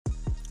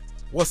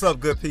What's up,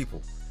 good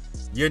people?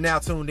 You're now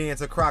tuned in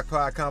to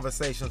Crockpot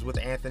Conversations with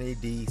Anthony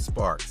D.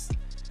 Sparks.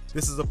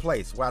 This is a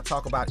place where I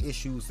talk about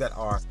issues that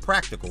are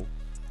practical,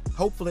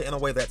 hopefully in a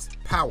way that's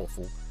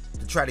powerful,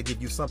 to try to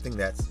give you something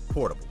that's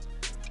portable.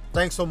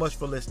 Thanks so much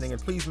for listening,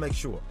 and please make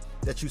sure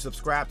that you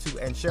subscribe to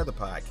and share the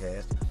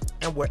podcast.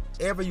 And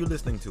wherever you're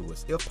listening to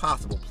us, if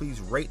possible, please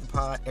rate the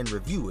pod and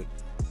review it,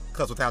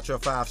 because without your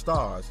 5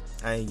 stars,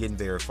 I ain't getting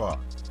very far.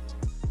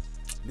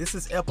 This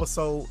is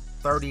episode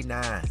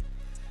 39.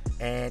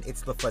 And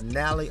it's the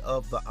finale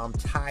of the I'm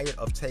Tired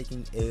of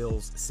Taking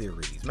L's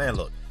series. Man,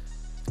 look,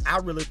 I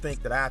really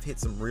think that I've hit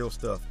some real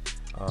stuff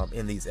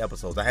in these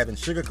episodes. I haven't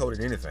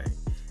sugarcoated anything.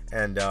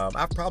 And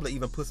I've probably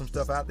even put some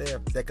stuff out there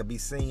that could be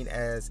seen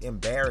as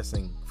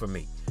embarrassing for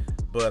me.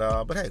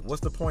 But hey,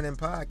 what's the point in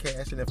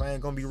podcasting if I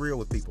ain't going to be real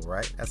with people,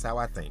 right? That's how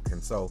I think.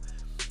 And so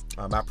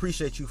I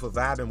appreciate you for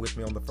vibing with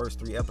me on the first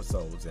 3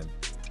 episodes. And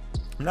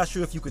I'm not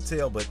sure if you could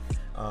tell, but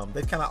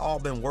they've kind of all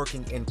been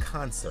working in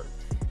concert.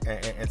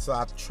 And so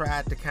I've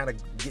tried to kind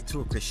of get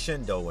to a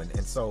crescendo,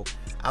 and so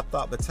I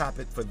thought the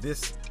topic for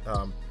this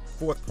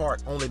 4th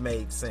part only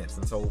made sense.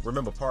 And so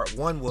remember, part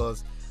 1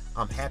 was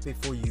I'm happy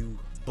for you,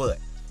 but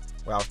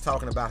where I was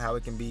talking about how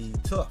it can be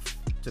tough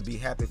to be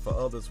happy for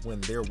others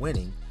when they're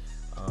winning,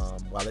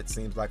 while it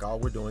seems like all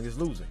we're doing is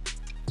losing.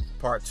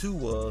 Part 2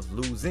 was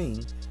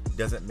losing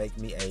doesn't make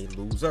me a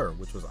loser,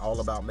 which was all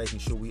about making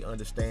sure we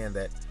understand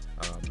that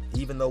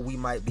even though we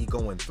might be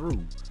going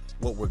through,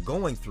 what we're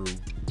going through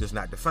does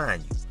not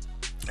define you.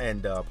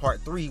 And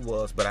part 3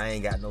 was, but I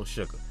ain't got no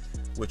sugar,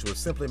 which was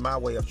simply my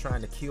way of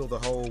trying to kill the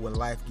whole when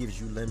life gives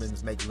you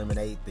lemons, make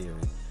lemonade theory,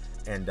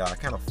 and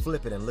kind of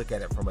flip it and look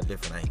at it from a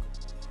different angle.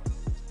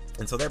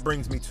 And so that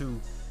brings me to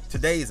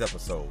today's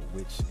episode,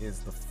 which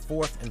is the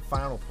 4th and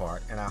final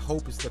part, and I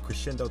hope it's the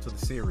crescendo to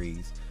the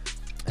series.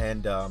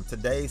 And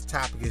today's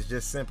topic is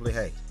just simply,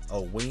 hey,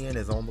 a win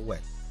is on the way.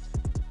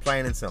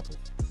 Plain and simple,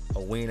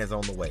 a win is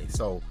on the way.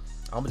 So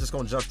I'm just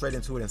going to jump straight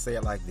into it and say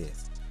it like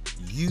this.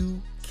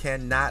 You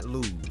cannot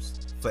lose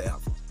forever.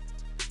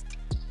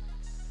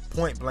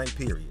 Point blank,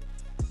 period.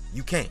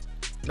 You can't.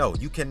 No,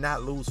 you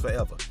cannot lose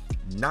forever.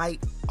 Night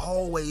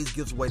always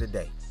gives way to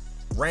day.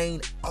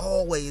 Rain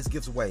always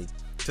gives way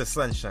to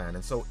sunshine.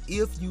 And so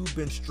if you've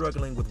been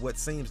struggling with what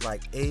seems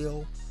like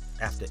L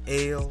after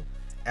L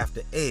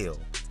after L,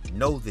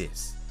 know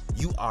this.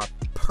 You are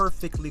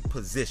perfectly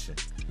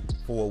positioned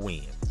for a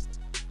win.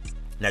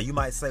 Now you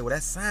might say, well,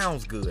 that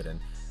sounds good, and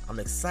I'm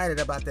excited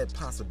about that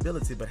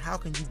possibility, but how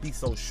can you be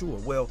so sure?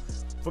 Well,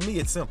 for me,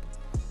 it's simple.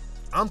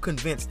 I'm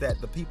convinced that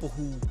the people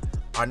who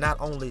are not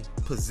only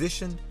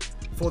positioned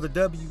for the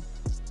W,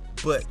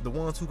 but the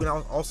ones who can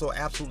also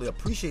absolutely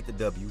appreciate the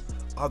W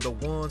are the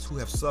ones who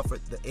have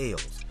suffered the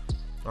L's.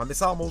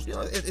 It's almost,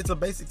 it's a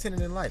basic tenet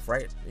in life,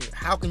 right?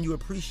 How can you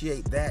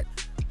appreciate that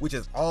which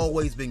has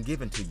always been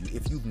given to you?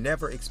 If you've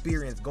never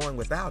experienced going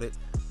without it,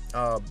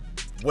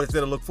 what is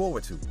there to look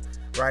forward to?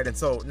 Right. And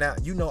so now,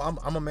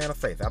 I'm a man of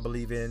faith. I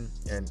believe in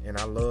and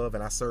I love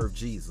and I serve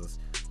Jesus.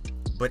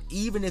 But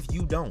even if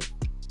you don't,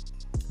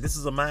 this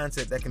is a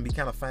mindset that can be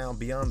kind of found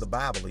beyond the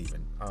Bible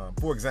even.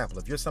 For example,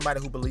 if you're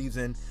somebody who believes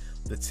in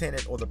the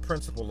tenet or the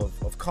principle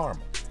of karma,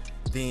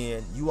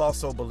 then you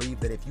also believe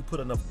that if you put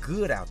enough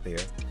good out there,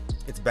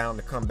 it's bound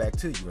to come back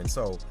to you. And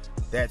so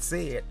that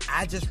said,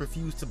 I just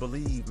refuse to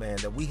believe, man,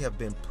 that we have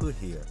been put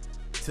here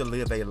to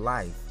live a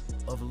life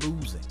of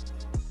losing.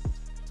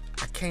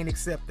 I can't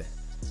accept that.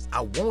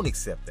 I won't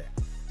accept that.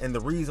 And the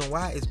reason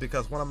why is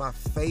because one of my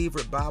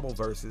favorite Bible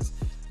verses,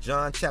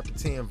 John chapter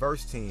 10,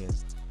 verse 10,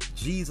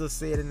 Jesus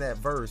said in that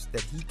verse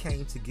that he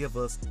came to give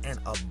us an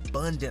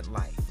abundant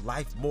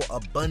life more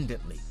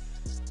abundantly,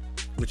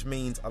 which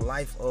means a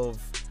life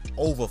of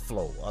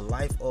overflow, a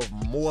life of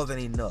more than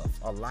enough,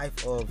 a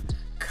life of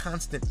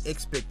constant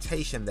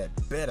expectation that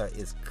better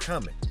is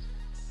coming.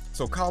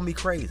 So call me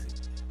crazy,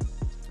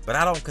 but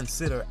I don't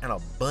consider an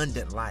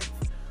abundant life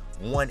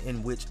one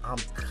in which I'm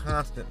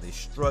constantly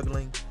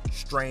struggling,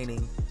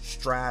 straining,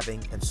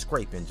 striving, and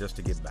scraping just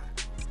to get by.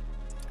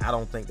 I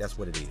don't think that's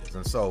what it is.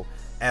 And so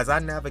as I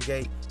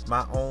navigate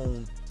my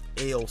own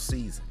L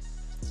season,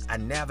 I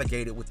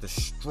navigate it with the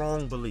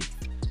strong belief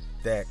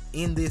that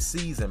in this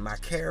season, my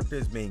character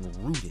is being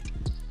rooted,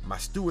 my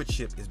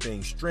stewardship is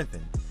being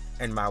strengthened,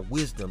 and my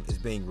wisdom is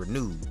being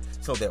renewed,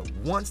 so that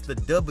once the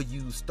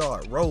W's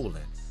start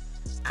rolling,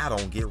 I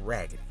don't get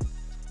raggedy.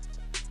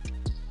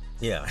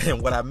 Yeah,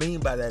 and what I mean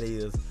by that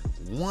is,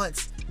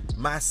 once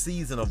my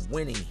season of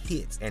winning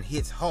hits and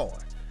hits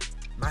hard,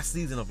 my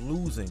season of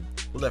losing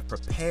will have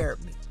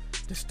prepared me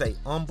to stay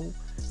humble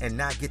and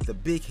not get the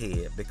big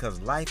head,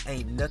 because life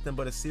ain't nothing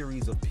but a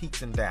series of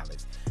peaks and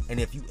valleys. And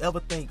if you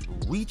ever think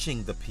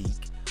reaching the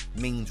peak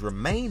means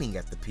remaining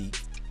at the peak,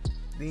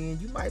 then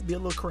you might be a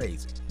little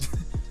crazy.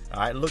 All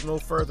right, look no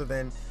further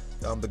than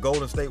the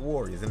Golden State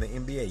Warriors in the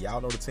NBA.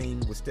 Y'all know the team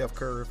with Steph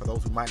Curry, for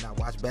those who might not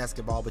watch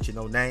basketball but you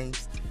know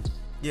names.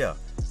 Yeah,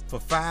 for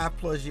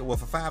 5 or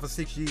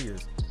 6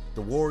 years,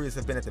 the Warriors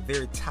have been at the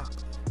very top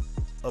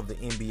of the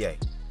NBA.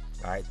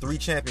 All right, 3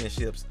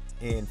 championships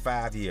in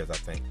 5 years, I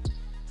think.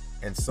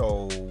 And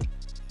so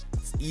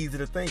easy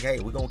to think, hey,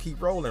 we're going to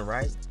keep rolling,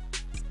 right?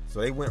 So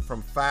they went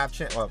from five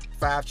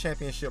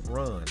championship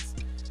runs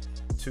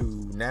to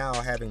now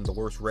having the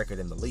worst record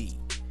in the league.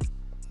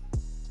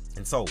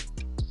 And so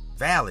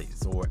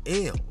valleys or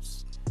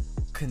L's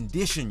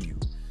condition you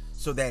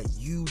so that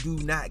you do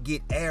not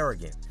get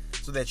arrogant,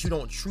 so that you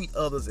don't treat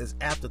others as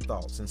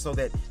afterthoughts, and so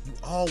that you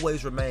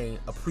always remain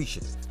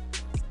appreciative.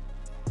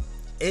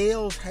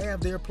 L's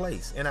have their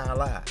place in our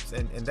lives,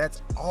 and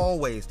that's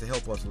always to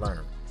help us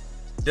learn.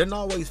 Doesn't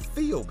always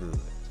feel good,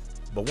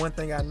 but one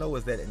thing I know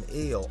is that an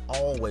L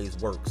always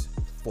works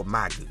for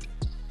my good.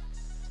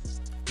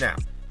 Now,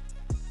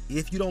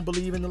 if you don't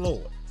believe in the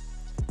Lord,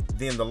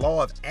 then the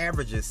law of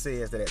averages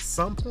says that at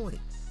some point,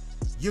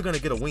 you're going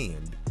to get a win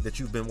that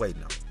you've been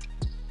waiting on.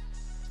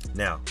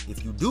 Now,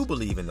 if you do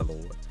believe in the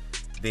Lord,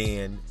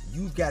 then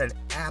you've got an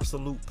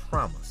absolute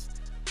promise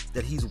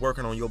that he's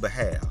working on your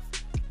behalf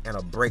and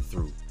a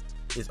breakthrough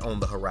is on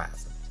the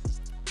horizon.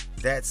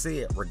 That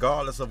said,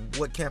 regardless of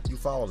what camp you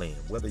fall in,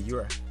 whether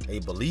you're a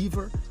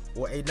believer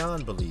or a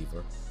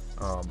non-believer,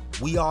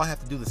 we all have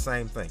to do the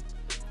same thing,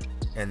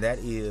 and that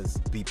is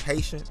be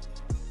patient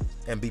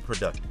and be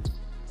productive.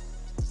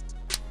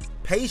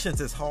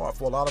 Patience is hard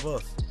for a lot of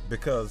us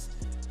because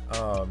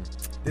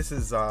this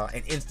is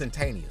an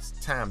instantaneous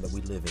time that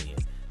we live in.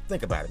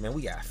 Think about it, man.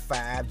 We got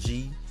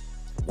 5G,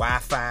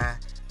 Wi-Fi,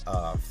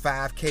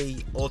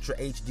 5K Ultra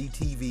HD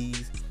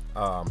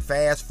TVs,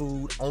 fast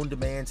food,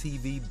 on-demand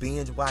TV,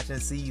 binge watching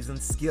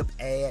seasons, skip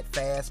ad,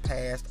 fast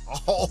pass,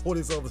 all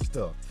this other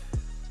stuff,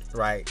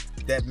 right?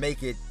 That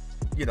make it,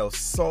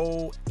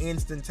 so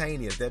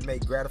instantaneous, that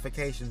make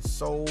gratification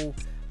so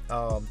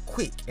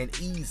quick and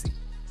easy.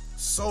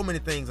 So many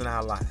things in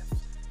our lives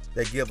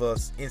that give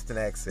us instant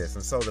access.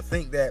 And so to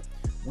think that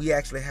we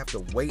actually have to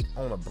wait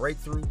on a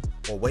breakthrough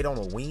or wait on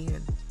a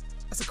win,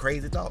 that's a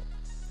crazy thought.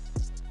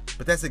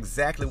 But that's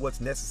exactly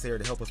what's necessary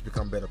to help us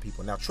become better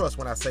people. Now, trust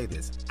when I say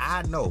this,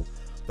 I know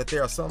that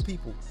there are some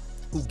people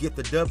who get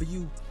the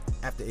W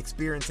after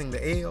experiencing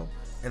the L,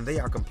 and they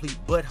are complete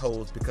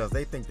buttholes because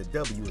they think the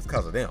W is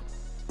because of them.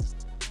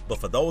 But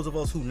for those of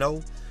us who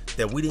know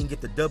that we didn't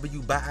get the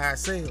W by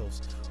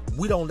ourselves,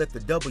 we don't let the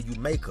W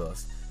make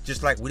us,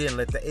 just like we didn't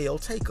let the L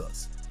take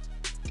us.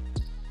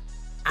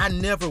 I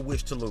never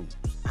wish to lose.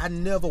 I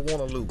never want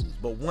to lose.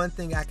 But one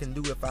thing I can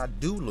do if I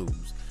do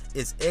lose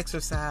is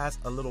exercise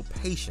a little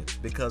patience,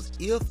 because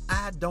if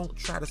I don't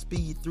try to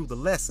speed through the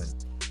lesson,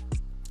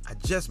 I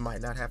just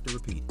might not have to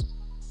repeat it.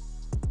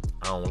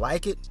 I don't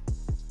like it,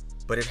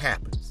 but it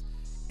happens.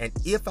 And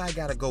if I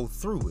got to go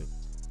through it,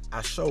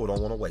 I sure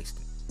don't want to waste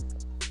it.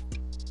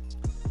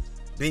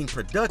 Being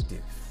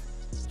productive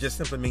just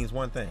simply means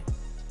one thing: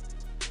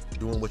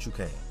 doing what you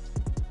can.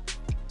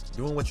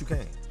 Doing what you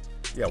can.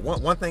 Yeah,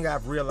 one thing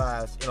I've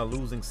realized in a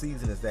losing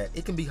season is that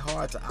it can be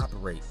hard to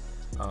operate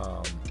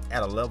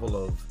at a level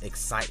of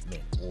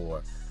excitement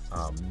or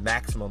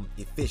maximum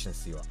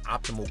efficiency or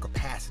optimal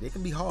capacity. It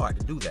can be hard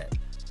to do that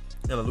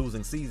in a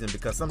losing season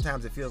because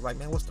sometimes it feels like,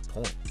 man, what's the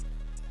point?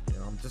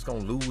 I'm just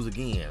going to lose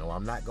again, or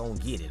I'm not going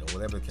to get it, or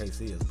whatever the case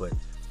is. But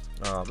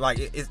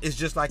it's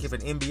just like if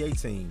an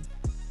NBA team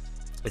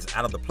is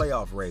out of the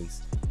playoff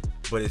race,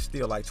 but it's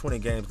still like 20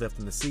 games left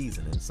in the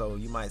season. And so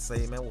you might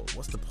say, man,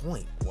 what's the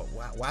point?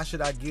 Why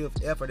should I give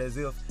effort as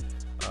if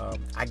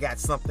I got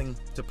something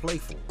to play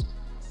for?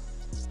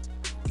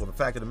 Well, the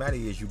fact of the matter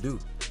is you do.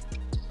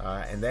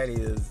 And that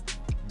is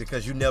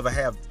because you never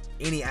have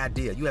any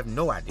idea. You have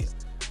no idea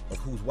of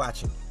who's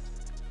watching you,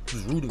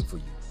 who's rooting for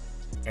you,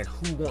 and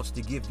who wants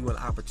to give you an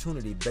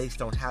opportunity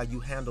based on how you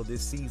handle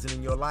this season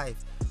in your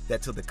life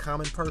that to the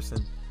common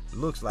person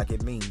looks like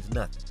it means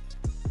nothing.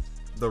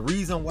 The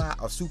reason why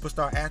a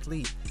superstar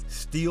athlete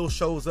still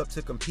shows up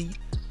to compete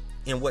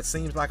in what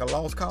seems like a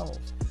lost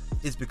cause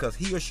is because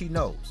he or she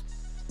knows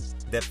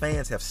that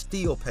fans have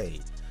still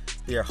paid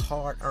their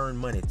hard-earned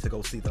money to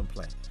go see them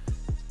play.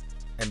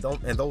 And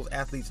those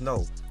athletes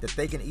know that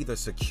they can either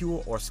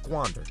secure or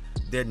squander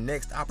their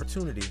next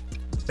opportunity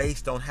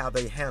based on how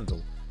they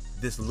handle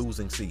this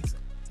losing season.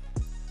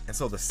 And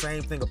so the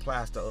same thing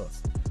applies to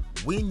us.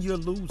 When you're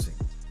losing,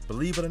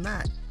 believe it or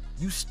not,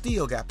 you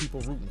still got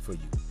people rooting for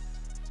you.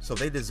 So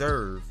they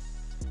deserve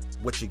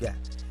what you got.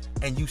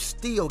 And you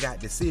still got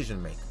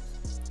decision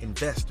makers,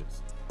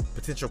 investors,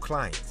 potential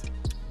clients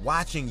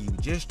watching you,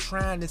 just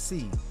trying to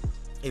see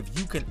if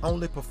you can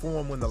only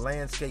perform when the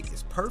landscape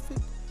is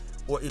perfect,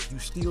 or if you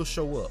still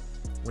show up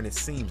when it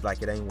seems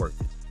like it ain't worth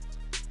it.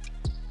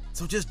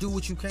 So just do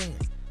what you can.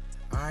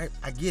 All right,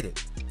 I get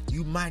it.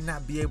 You might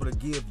not be able to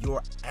give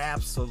your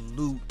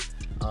absolute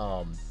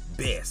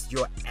best,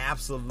 your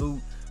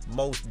absolute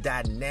most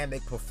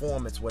dynamic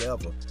performance,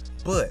 whatever,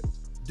 but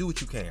do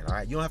what you can. All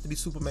right, you don't have to be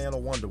Superman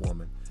or Wonder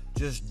Woman.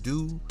 Just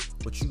do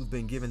what you've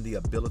been given the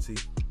ability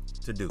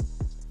to do.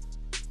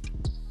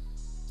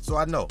 So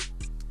I know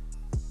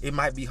it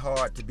might be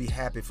hard to be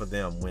happy for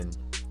them when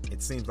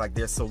it seems like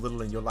there's so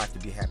little in your life to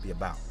be happy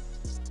about.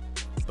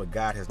 But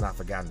God has not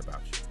forgotten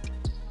about you.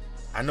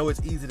 I know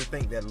it's easy to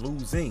think that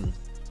losing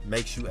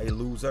makes you a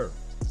loser,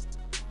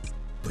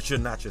 but you're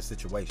not your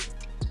situation.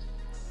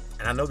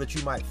 And I know that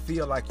you might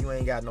feel like you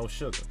ain't got no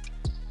sugar.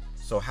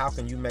 So how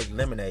can you make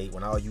lemonade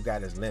when all you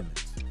got is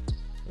lemons?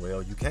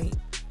 Well, you can't.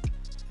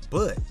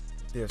 But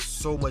there's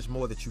so much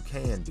more that you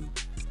can do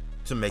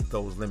to make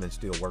those lemons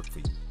still work for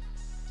you.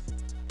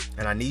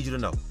 And I need you to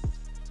know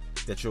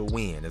that your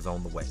win is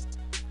on the way.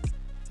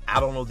 I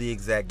don't know the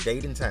exact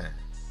date and time.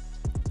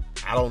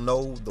 I don't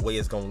know the way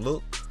it's going to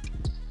look.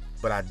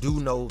 But I do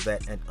know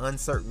that an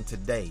uncertain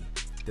today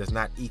does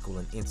not equal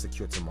an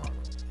insecure tomorrow.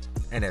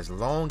 And as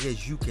long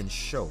as you can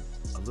show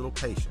a little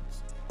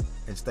patience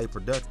and stay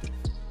productive,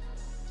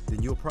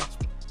 then you'll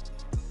prosper.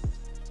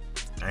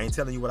 I ain't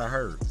telling you what I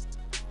heard.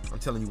 I'm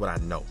telling you what I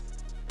know.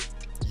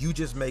 You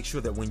just make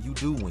sure that when you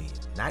do win,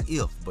 not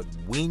if, but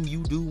when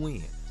you do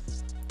win,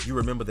 you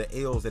remember the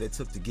L's that it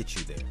took to get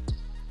you there.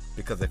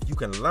 Because if you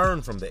can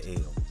learn from the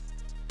L,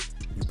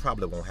 you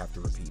probably won't have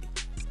to repeat it.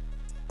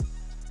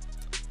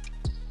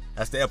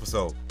 That's the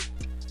episode.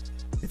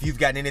 If you've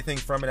gotten anything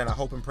from it, and I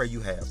hope and pray you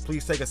have,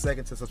 please take a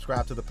second to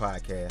subscribe to the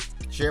podcast,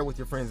 share it with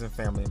your friends and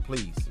family, and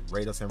please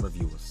rate us and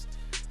review us.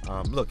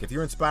 Look, if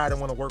you're inspired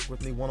and want to work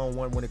with me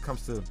one-on-one when it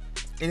comes to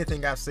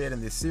anything I've said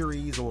in this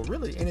series, or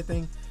really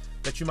anything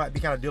that you might be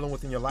kind of dealing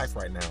with in your life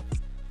right now,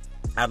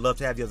 I'd love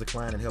to have you as a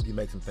client and help you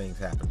make some things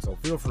happen. So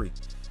feel free.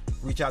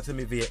 Reach out to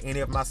me via any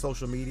of my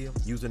social media.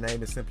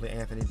 Username is simply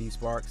Anthony D.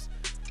 Sparks.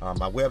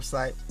 My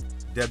website,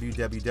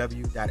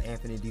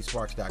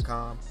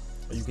 www.anthonydsparks.com.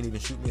 Or you can even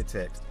shoot me a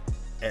text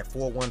at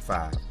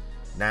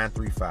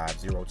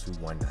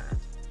 415-935-0219.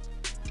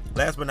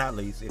 Last but not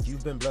least, if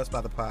you've been blessed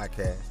by the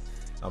podcast,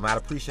 I'd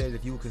appreciate it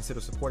if you would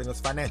consider supporting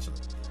us financially.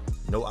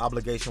 No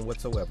obligation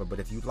whatsoever, but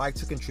if you'd like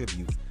to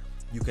contribute,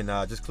 you can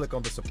just click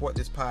on the Support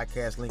This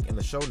Podcast link in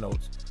the show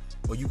notes,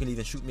 or you can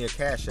even shoot me a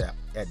cash app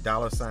at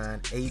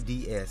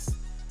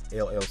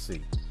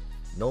 $ADS-LLC.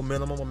 No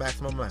minimum or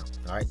maximum amount.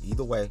 All right,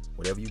 either way,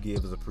 whatever you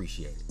give is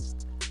appreciated.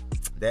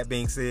 That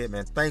being said,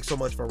 man, thanks so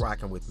much for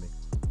rocking with me.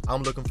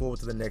 I'm looking forward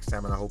to the next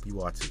time, and I hope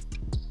you are too.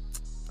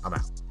 I'm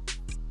out.